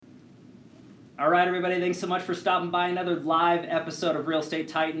All right, everybody, thanks so much for stopping by another live episode of Real Estate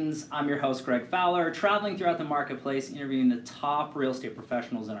Titans. I'm your host, Greg Fowler, traveling throughout the marketplace, interviewing the top real estate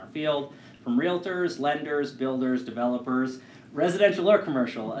professionals in our field, from realtors, lenders, builders, developers, residential or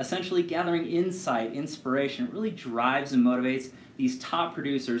commercial, essentially gathering insight, inspiration. It really drives and motivates these top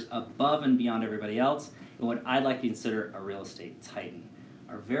producers above and beyond everybody else in what I'd like to consider a real estate titan.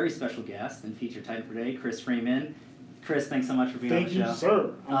 Our very special guest and featured titan for today, Chris Freeman. Chris, thanks so much for being on the show. Thank you,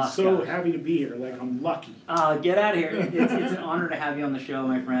 sir. I'm so happy to be here. Like, I'm lucky. Get out of here. It's an honor to have you on the show,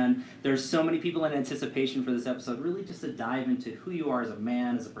 my friend. There's so many people in anticipation for this episode, really just to dive into who you are as a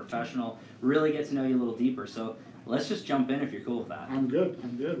man, as a professional, really get to know you a little deeper. So let's just jump in if you're cool with that. I'm good.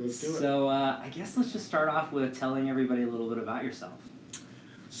 Let's do it. So I guess let's just start off with telling everybody a little bit about yourself.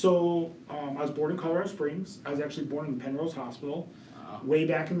 So I was born in Colorado Springs. I was actually born in Penrose Hospital. Way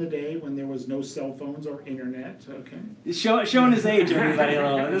back in the day when there was no cell phones or internet, okay? Showing his age, everybody, a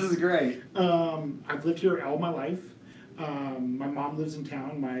little bit. This is great. I've lived here all my life. My mom lives in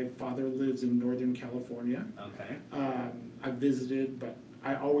town. My father lives in Northern California. Okay. I've visited, but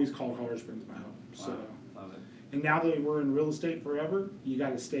I always call Colorado Springs my home. Wow. So, Love it. and now that we're in real estate forever, you got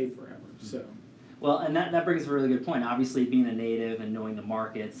to stay forever. So. Well, and that brings a really good point. Obviously, being a native and knowing the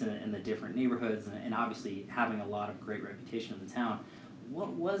markets and the different neighborhoods and obviously having a lot of great reputation in the town,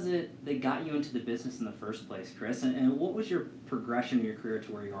 what was it that got you into the business in the first place, Chris? And what was your progression in your career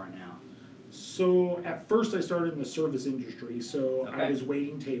to where you are now? So at first I started in the service industry. So Okay. I was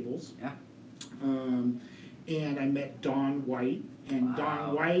waiting tables. Yeah. And I met Don White. And Wow.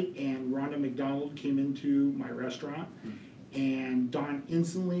 Don White and Rhonda McDonald came into my restaurant. And Don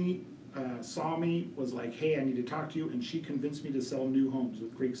instantly saw me, was like, hey, I need to talk to you. And she convinced me to sell new homes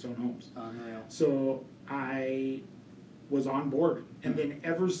with Creekstone Homes. Unreal. So I was on board. And then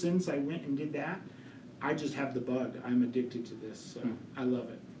ever since I went and did that, I just have the bug. I'm addicted to this. So I love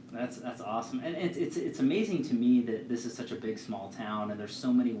it. That's awesome, and it's amazing to me that this is such a big small town, and there's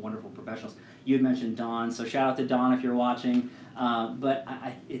so many wonderful professionals. You had mentioned Don, so shout out to Don if you're watching. But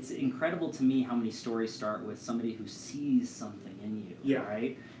it's incredible to me how many stories start with somebody who sees something in you, Yeah.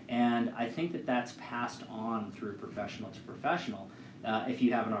 right? And I think that that's passed on through professional to professional. If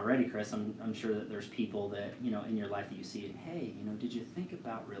you haven't already, Chris, I'm sure that there's people that in your life that you see, and hey, did you think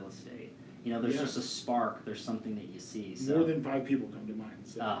about real estate? There's Yeah. just a spark. There's something that you see. So. More than 5 people come to mind.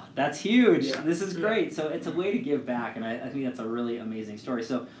 So. That's huge. Yeah. This is great. So it's a way to give back, and I think that's a really amazing story.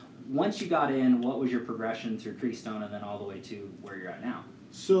 So once you got in, what was your progression through Creekstone and then all the way to where you're at now?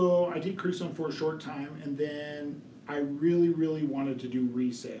 So I did Creekstone for a short time, and then I really, really wanted to do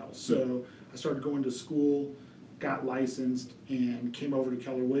resale. So I started going to school, got licensed, and came over to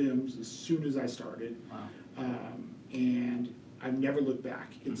Keller Williams as soon as I started. Wow. And I've never looked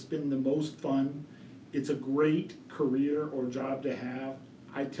back. It's been the most fun. It's a great career or job to have.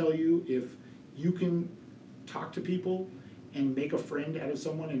 I tell you, if you can talk to people and make a friend out of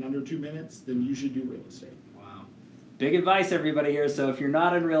someone in under 2 minutes, then you should do real estate. Wow. Big advice, everybody here. So if you're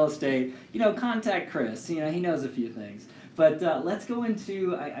not in real estate, contact Chris. He knows a few things. But let's go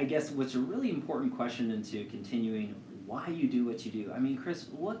into, I guess, what's a really important question into continuing why you do what you do. I mean, Chris,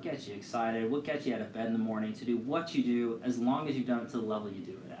 what gets you excited? What gets you out of bed in the morning to do what you do as long as you've done it to the level you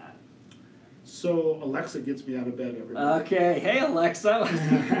do it at? So Alexa gets me out of bed every day. Okay, hey Alexa.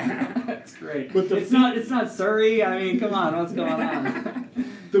 That's great. But it's not Surrey. I mean, come on, what's going on?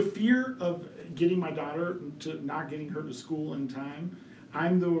 The fear of getting my daughter to not getting her to school in time.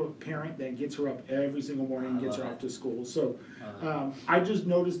 I'm the parent that gets her up every single morning and gets her off to school. So I just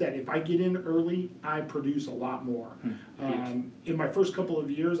noticed that if I get in early, I produce a lot more. In my first couple of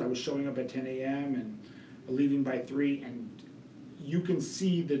years, I was showing up at 10 a.m. and leaving by 3, and you can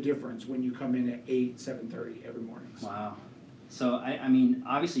see the difference when you come in at 8, 7:30 every morning. Wow. So, I mean,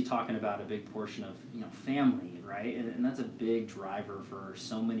 obviously talking about a big portion of, family, right? And that's a big driver for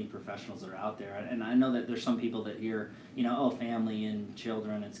so many professionals that are out there. And I know that there's some people that hear, family and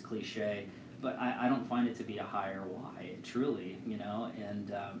children, it's cliche. But I don't find it to be a higher why, truly,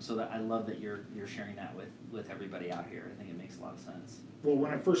 And so that I love that you're sharing that with everybody out here. I think it makes a lot of sense. Well,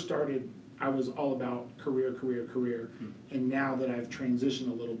 when I first started, I was all about career. And now that I've transitioned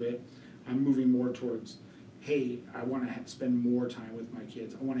a little bit, I'm moving more towards, hey, I want to spend more time with my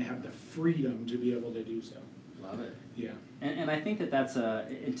kids. I want to have the freedom to be able to do so. Love it. Yeah. And I think that's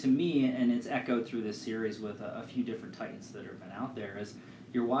to me, and it's echoed through this series with a few different Titans that have been out there, is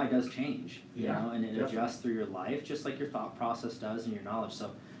your why does change, and it adjusts through your life, just like your thought process does and your knowledge.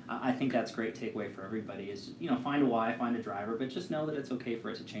 So I think that's a great takeaway for everybody is, find a why, find a driver, but just know that it's okay for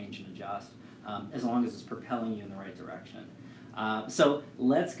it to change and adjust as long as it's propelling you in the right direction. So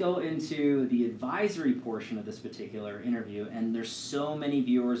let's go into the advisory portion of this particular interview. And there's so many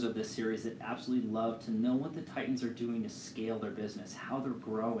viewers of this series that absolutely love to know what the Titans are doing to scale their business, how they're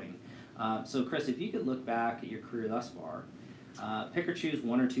growing. So Chris, if you could look back at your career thus far, pick or choose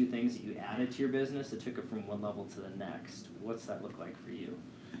one or two things that you added to your business that took it from one level to the next. What's that look like for you?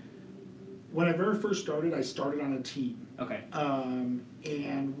 When I very first started, I started on a team. Okay.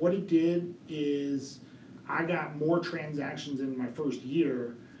 And what it did is I got more transactions in my first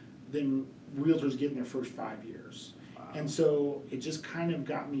year than realtors get in their first 5 years. Wow. And so it just kind of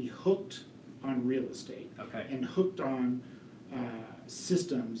got me hooked on real estate. Okay. And hooked on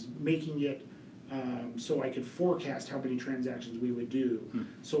systems, making it so I could forecast how many transactions we would do.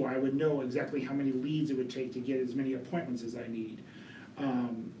 So I would know exactly how many leads it would take to get as many appointments as I need.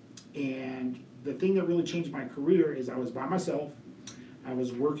 And the thing that really changed my career is I was by myself. I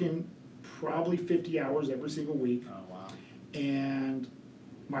was working probably 50 hours every single week. Oh, wow. And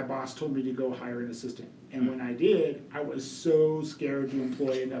my boss told me to go hire an assistant. And when I did, I was so scared to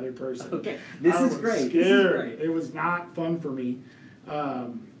employ another person. Okay, this is great. Scared. This is great. It was not fun for me.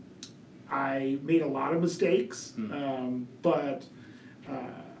 I made a lot of mistakes, but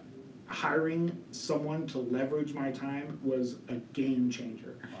hiring someone to leverage my time was a game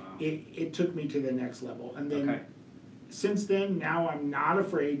changer. Wow. It took me to the next level. And then Okay. since then, now I'm not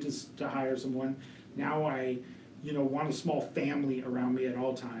afraid to hire someone. Now I, want a small family around me at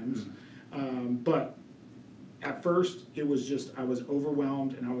all times. But at first, it was just, I was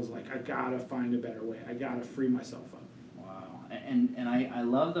overwhelmed and I was like, I gotta find a better way. I gotta free myself up. Wow. And I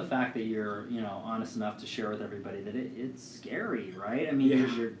love the fact that you're, honest enough to share with everybody that it's scary, right? I mean,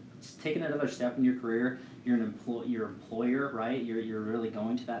 Yeah. you're taking another step in your career. You're an employer, right? You're really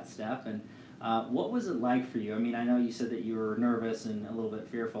going to that step. And what was it like for you? I mean, I know you said that you were nervous and a little bit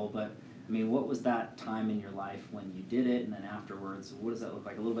fearful, but I mean, what was that time in your life when you did it, and then afterwards, what does that look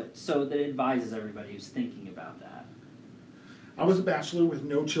like a little bit, so that it advises everybody who's thinking about that? I was a bachelor with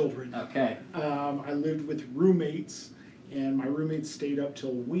no children. Okay. I lived with roommates, and my roommates stayed up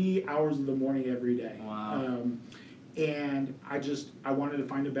till wee hours of the morning every day. Wow. And I wanted to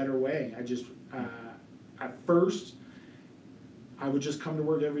find a better way. At first, I would just come to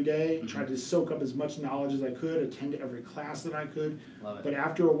work every day, try to soak up as much knowledge as I could, attend every class that I could. Love it. But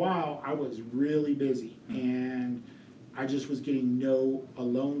after a while, I was really busy, and I just was getting no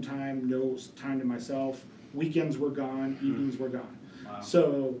alone time, no time to myself. Weekends were gone, evenings were gone. Wow.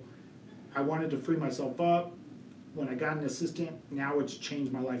 So I wanted to free myself up. When I got an assistant, now it's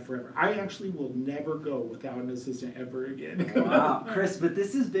changed my life forever. I actually will never go without an assistant ever again. Wow, Chris, but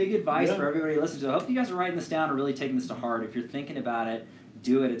this is big advice Yeah. for everybody listening to it. I hope you guys are writing this down and really taking this to heart. If you're thinking about it,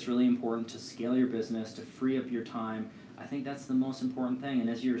 do it. It's really important to scale your business, to free up your time. I think that's the most important thing. And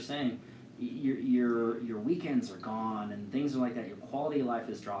as you were saying, your weekends are gone and things are like that. Your quality of life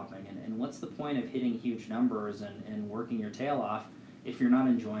is dropping. And what's the point of hitting huge numbers and working your tail off if you're not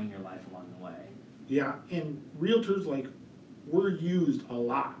enjoying your life along the way? Yeah, and realtors, we're used a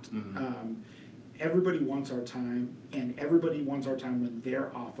lot. Everybody wants our time, and everybody wants our time when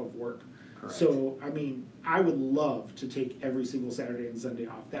they're off of work. Correct. So, I mean, I would love to take every single Saturday and Sunday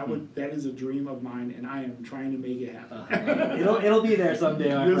off. That is a dream of mine, and I am trying to make it happen. It'll be there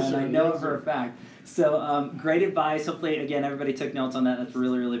someday, my Yes, friend. sir. I know Yes, it for a sir. fact. So great advice. Hopefully, again, everybody took notes on that. That's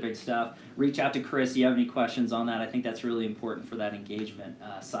really, really big stuff. Reach out to Chris if you have any questions on that. I think that's really important for that engagement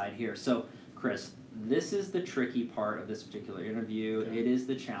side here. So, Chris, this is the tricky part of this particular interview. Okay. It is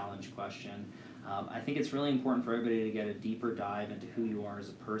the challenge question. I think it's really important for everybody to get a deeper dive into who you are as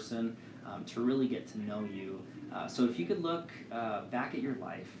a person, to really get to know you. So if you could look back at your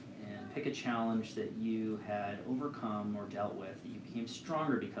life and pick a challenge that you had overcome or dealt with, that you became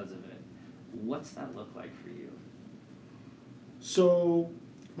stronger because of it, what's that look like for you? So,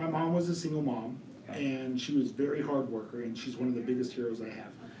 my mom was a single mom, Okay. and she was a very hard worker, and she's one of the biggest heroes I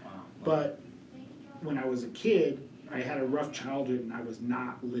have. Wow. But when I was a kid, I had a rough childhood and I was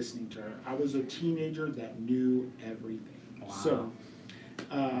not listening to her. I was a teenager that knew everything. Wow. So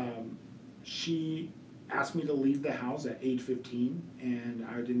she asked me to leave the house at age 15, and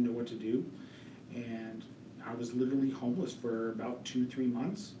I didn't know what to do. And I was literally homeless for about 2-3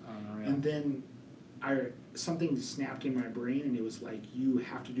 months. Unreal. And then something snapped in my brain, and it was like, you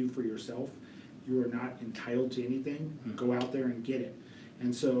have to do for yourself. You are not entitled to anything. Go out there and get it.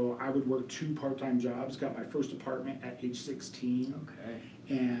 And so I would work 2 part-time jobs, got my first apartment at age 16.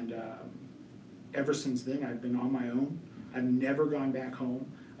 Okay. And ever since then, I've been on my own. I've never gone back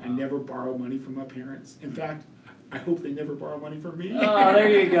home. I Wow. never borrow money from my parents. In fact, I hope they never borrow money from me. Oh, there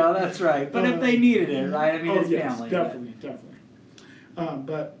you go. That's right. But if they needed it, right? I mean, it's yes, family. definitely.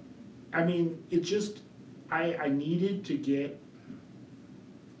 But I mean, it just, I needed to get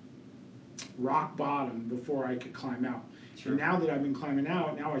rock bottom before I could climb out. Sure. And now that I've been climbing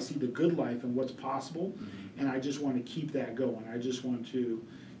out, now I see the good life and what's possible, and I just want to keep that going. I just want to,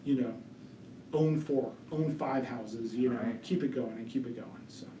 own 5 houses, Right. keep it going and keep it going.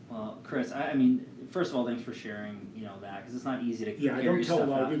 So. Well, Chris, I mean, first of all, thanks for sharing, that, because it's not easy to Yeah, I carry don't tell a stuff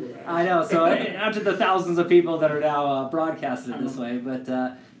lot out. of people that. I know, so out to the thousands of people that are now broadcasted this way, but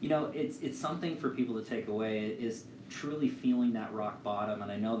it's something for people to take away is truly feeling that rock bottom. And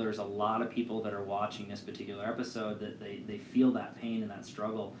I know there's a lot of people that are watching this particular episode that they feel that pain and that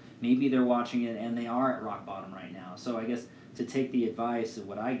struggle. Maybe they're watching it and they are at rock bottom right now. So I guess to take the advice of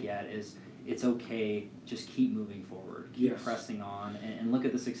what I get is it's okay, just keep moving forward, keep Yes. pressing on, and look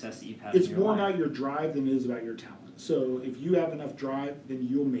at the success that you've had It's in your more life. about your drive than it is about your talent. So if you have enough drive, then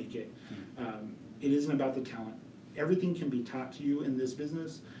you'll make it. It isn't about the talent. Everything can be taught to you in this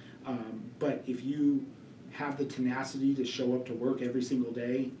business, but if you have the tenacity to show up to work every single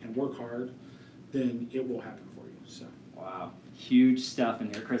day and work hard, then it will happen for you. So. Wow, huge stuff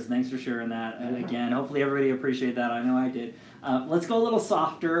in here, Chris. Thanks for sharing that. Again, hopefully everybody appreciated that. I know I did. Let's go a little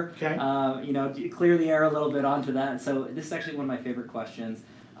softer. Okay. Clear the air a little bit onto that. So this is actually one of my favorite questions.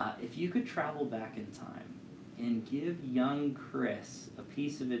 If you could travel back in time and give young Chris a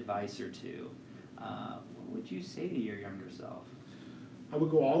piece of advice or two, what would you say to your younger self? I would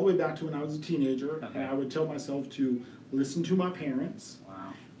go all the way back to when I was a teenager, Okay. and I would tell myself to listen to my parents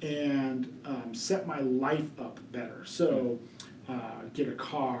Wow. and set my life up better. So get a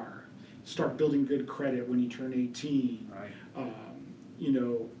car, start building good credit when you turn 18, Right.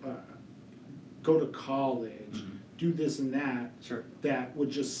 go to college, Mhm. do this and that. Sure. That would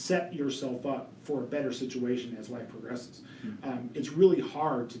just set yourself up for a better situation as life progresses. Mhm. It's really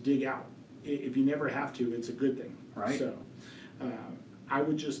hard to dig out. If you never have to, it's a good thing. Right. So I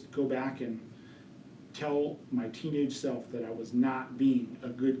would just go back and tell my teenage self that I was not being a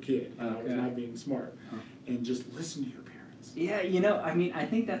good kid and I was Okay. not being smart, Huh. and just listen to your parents. Yeah, I mean, I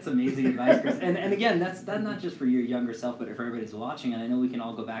think that's amazing advice, Chris. And again, that's not just for your younger self, but for everybody's watching. And I know we can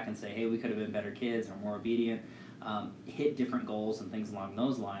all go back and say, hey, we could have been better kids or more obedient, hit different goals and things along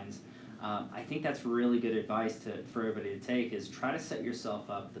those lines. I think that's really good advice for everybody to take is try to set yourself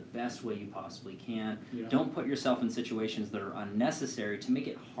up the best way you possibly can. Yeah. Don't put yourself in situations that are unnecessary to make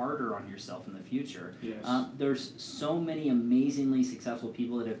it harder on yourself in the future. Yes. There's so many amazingly successful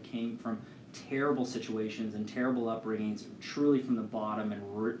people that have came from terrible situations and terrible upbringings, truly from the bottom and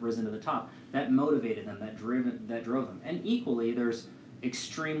risen to the top. That motivated them, that drove them. And equally, there's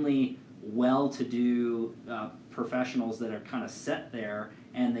extremely well-to-do professionals that are kind of set there,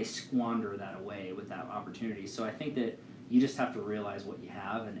 and they squander that away with that opportunity. So I think that you just have to realize what you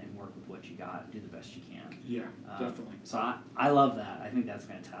have and work with what you got and do the best you can. Yeah, definitely. So I love that. I think that's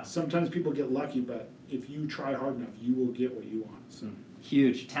fantastic. Sometimes people get lucky, but if you try hard enough, you will get what you want. So.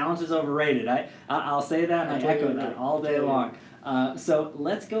 Huge. Talent is overrated. I'll say that and I echo that all day long. So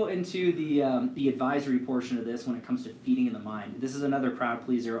let's go into the advisory portion of this when it comes to feeding in the mind. This is another crowd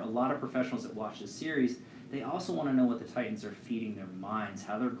pleaser. A lot of professionals that watch this series, they also want to know what the Titans are feeding their minds,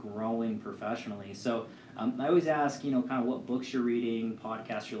 how they're growing professionally. So I always ask, kind of what books you're reading,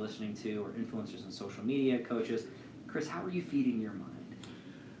 podcasts you're listening to, or influencers on social media, coaches. Chris, how are you feeding your mind?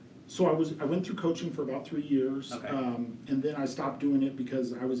 So I went through coaching for about 3 years, Okay. and then I stopped doing it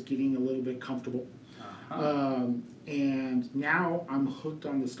because I was getting a little bit comfortable. Uh-huh. And now I'm hooked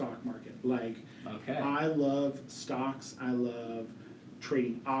on the stock market. Like, Okay. I love stocks. I love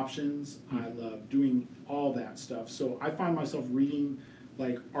trading options. I love doing all that stuff. So I find myself reading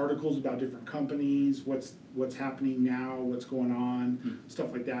like articles about different companies, what's happening now, what's going on,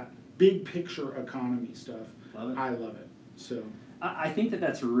 stuff like that. Big picture economy stuff. Love it. I love it. So. I think that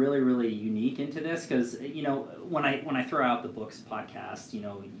that's really, really unique into this because, when I throw out the books, podcasts,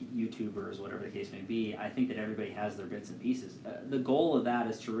 YouTubers, whatever the case may be, I think that everybody has their bits and pieces. The goal of that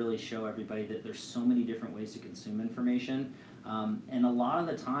is to really show everybody that there's so many different ways to consume information. And a lot of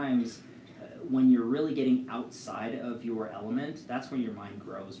the times when you're really getting outside of your element, that's when your mind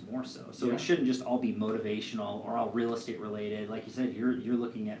grows more so. So Yeah. it shouldn't just all be motivational or all real estate related. Like you said, you're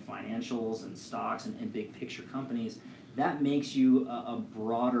looking at financials and stocks and big picture companies. That makes you a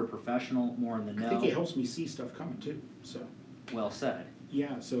broader professional, more in the know. I think it helps me see stuff coming too. So Well said.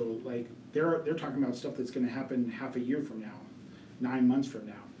 yeah, so like they're talking about stuff that's going to happen half a year from now, 9 months from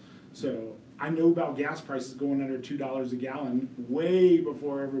now. So I know about gas prices going under $2 a gallon way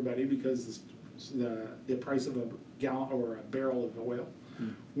before everybody because the price of a gallon or a barrel of oil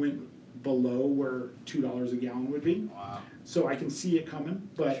went below where $2 a gallon would be. Wow. So I can see it coming,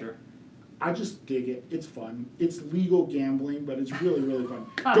 but Sure. I just dig it. It's fun. It's legal gambling, but it's really, really fun.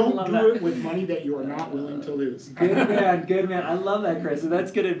 I Don't love do that. it with money that you are not willing to lose. Good man. I love that, Chris. And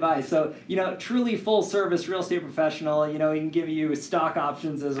that's good advice. So, truly full service real estate professional, he can give you stock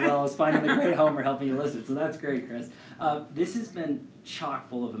options as well as finding the great home or helping you list it. So that's great, Chris. This has been chock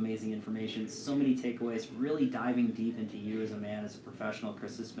full of amazing information, so many takeaways, really diving deep into you as a man, as a professional.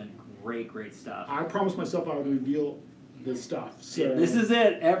 Chris, this has been great stuff. I promised myself I would reveal the stuff. So This is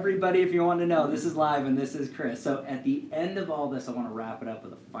it. Everybody, if you want to know, this is live and this is Chris. So at the end of all this, I want to wrap it up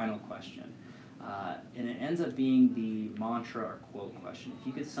with a final question. And it ends up being the mantra or quote question. If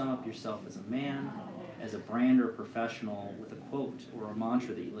you could sum up yourself as a man, as a brand or a professional with a quote or a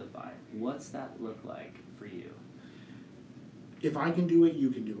mantra that you live by, what's that look like for you? if I can do it, you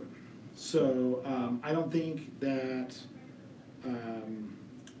can do it. So I don't think that I'm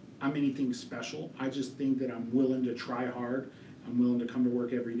anything special. I just think that I'm willing to try hard. I'm willing to come to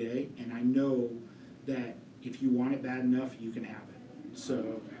work every day, and I know that if you want it bad enough, you can have it.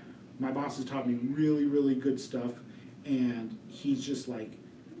 So my boss has taught me really, really good stuff, and he's just like,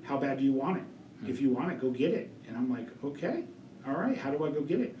 how bad do you want it? If you want it, go get it. And I'm like, okay, all right, how do I go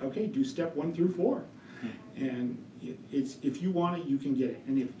get it? Okay, do step 1 through 4. And it's, if you want it, you can get it.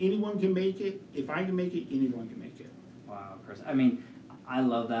 And if anyone can make it, if I can make it, anyone can make it. Wow, Chris. I mean, I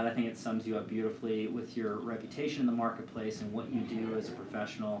love that. I think it sums you up beautifully with your reputation in the marketplace and what you do as a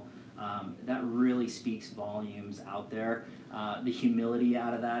professional. That really speaks volumes out there. The humility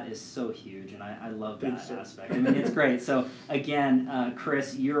out of that is so huge, and I love that aspect. I mean, it's great. So again,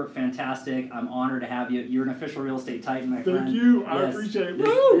 Chris, you're fantastic. I'm honored to have you. You're an official real estate titan, my friend. Thank you. Yes. I appreciate it.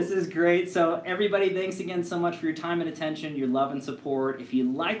 This is great. So everybody, thanks again so much for your time and attention, your love and support. If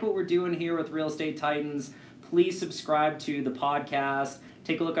you like what we're doing here with Real Estate Titans, please subscribe to the podcast.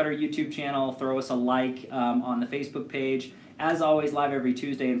 Take a look at our YouTube channel. Throw us a like on the Facebook page. As always, live every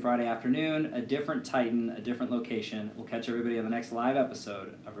Tuesday and Friday afternoon, a different Titan, a different location. We'll catch everybody on the next live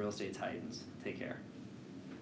episode of Real Estate Titans. Take care.